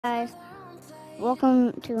Guys,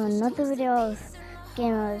 welcome to another video of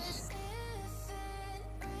Gamers.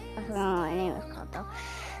 I forgot what my name is called though.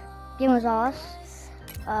 Gamers Us.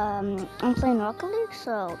 I'm playing Rocket League,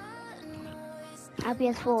 so at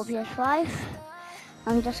PS4, PS5.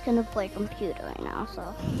 I'm just gonna play computer right now,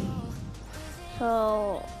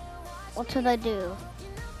 so what should I do?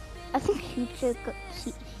 I think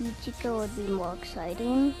Hichiko would be more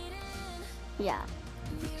exciting. Yeah,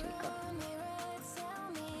 Hichiko.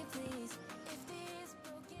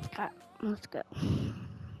 Alright, let's go.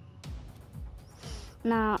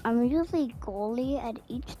 Now, I'm usually goalie, and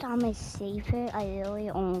each time I save it, I really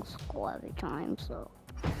almost score every time, so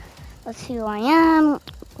let's see who I am.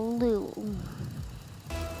 Blue.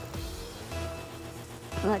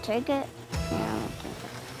 I'm gonna take it. Yeah, I'm gonna take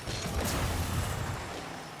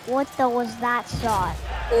it. What the was that shot?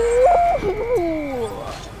 Ooh!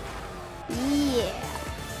 Yeah.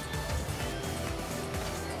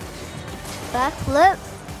 Backflip.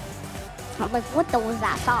 I'm like, what the was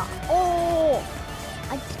that shot? Oh!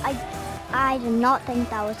 I did not think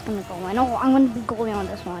that was gonna go in. Oh, I'm gonna be goalie on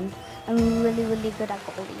this one. I'm really good at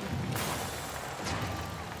goalie.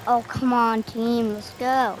 Oh, come on, team, let's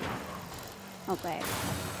go. Okay.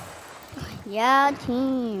 Yeah,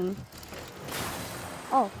 team.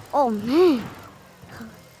 Oh man.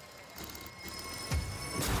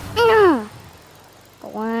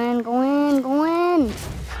 Go in.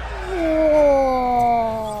 Whoa.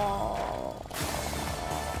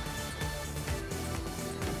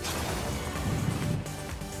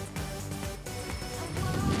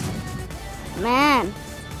 Man,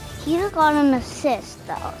 he just got an assist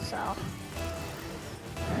though, so.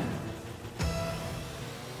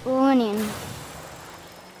 We're winning.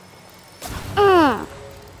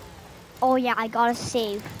 Oh yeah, I got a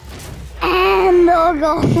save. And the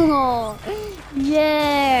goal!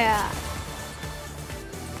 Yeah!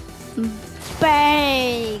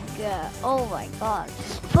 Bang! Oh my god.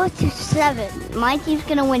 4-7. My team's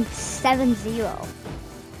gonna win 7-0.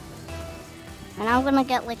 And I'm gonna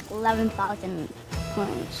get like 11,000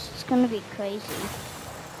 points. It's gonna be crazy.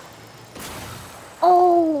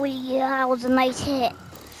 Oh yeah, that was a nice hit.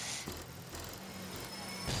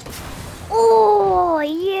 Oh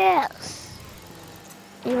yes!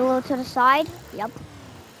 Need a little to the side. Yep.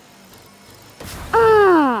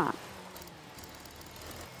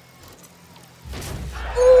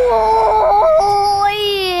 Oh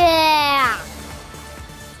yeah!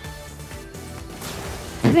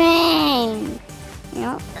 Bang! You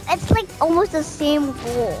know, it's like almost the same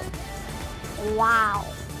goal. Wow.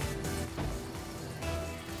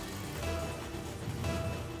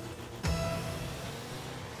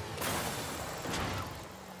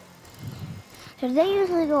 So they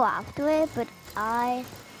usually go after it, but I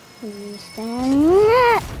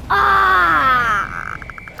stand. Ah!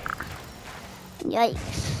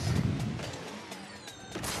 Yikes.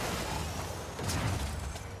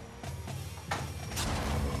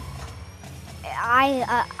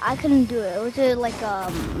 I couldn't do it. It was like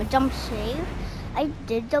a jump save. I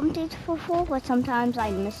did jump save before, but sometimes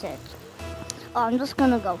I miss it. Oh, I'm just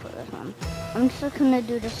gonna go for this one. I'm just gonna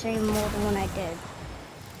do the same move when I did.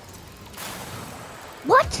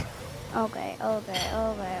 What? Okay. Oh.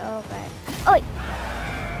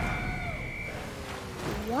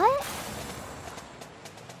 What?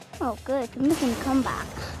 Oh, good. I'm making a comeback.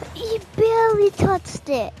 He barely touched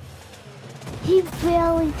it.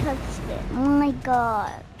 Oh my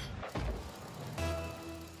god.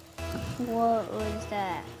 What was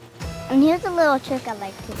that? And here's a little trick I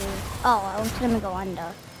like to do. Oh, I was gonna go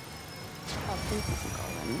under. Oh, please don't go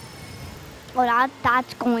in. Oh,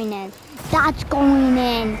 that's going in. That's going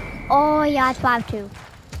in. Oh, yeah, it's 5-2.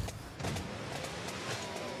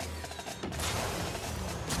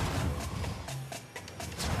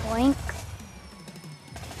 Boink.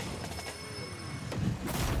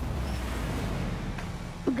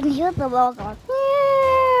 You can hear the ball going.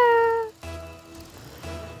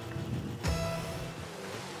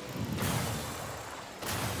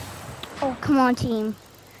 Oh, come on, team.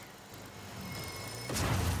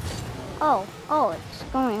 Oh, it's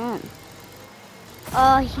going in.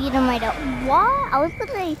 Oh, Heater might have. What? I was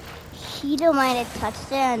gonna say Heater might have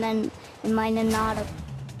touched it and then it might have not have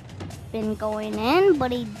been going in,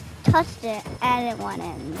 but he touched it and it went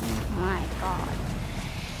in. My god.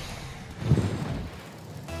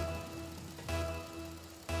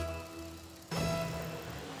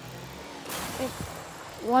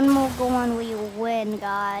 One more goal and we win,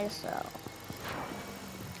 guys. So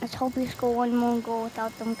let's hope we score one more goal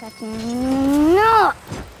without them catching. No!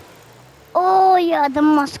 Oh yeah, the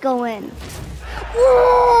must go in.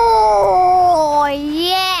 Oh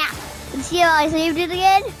yeah! See how I saved it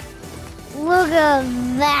again? Look at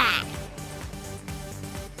that.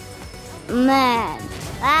 Man,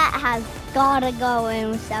 that has gotta go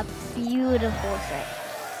in with that beautiful trick.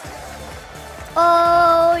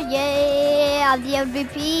 Oh yeah, the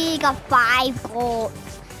MVP got 5 goals.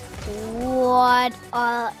 What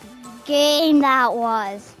a game that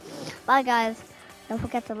was. Bye guys, don't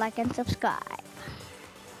forget to like and subscribe.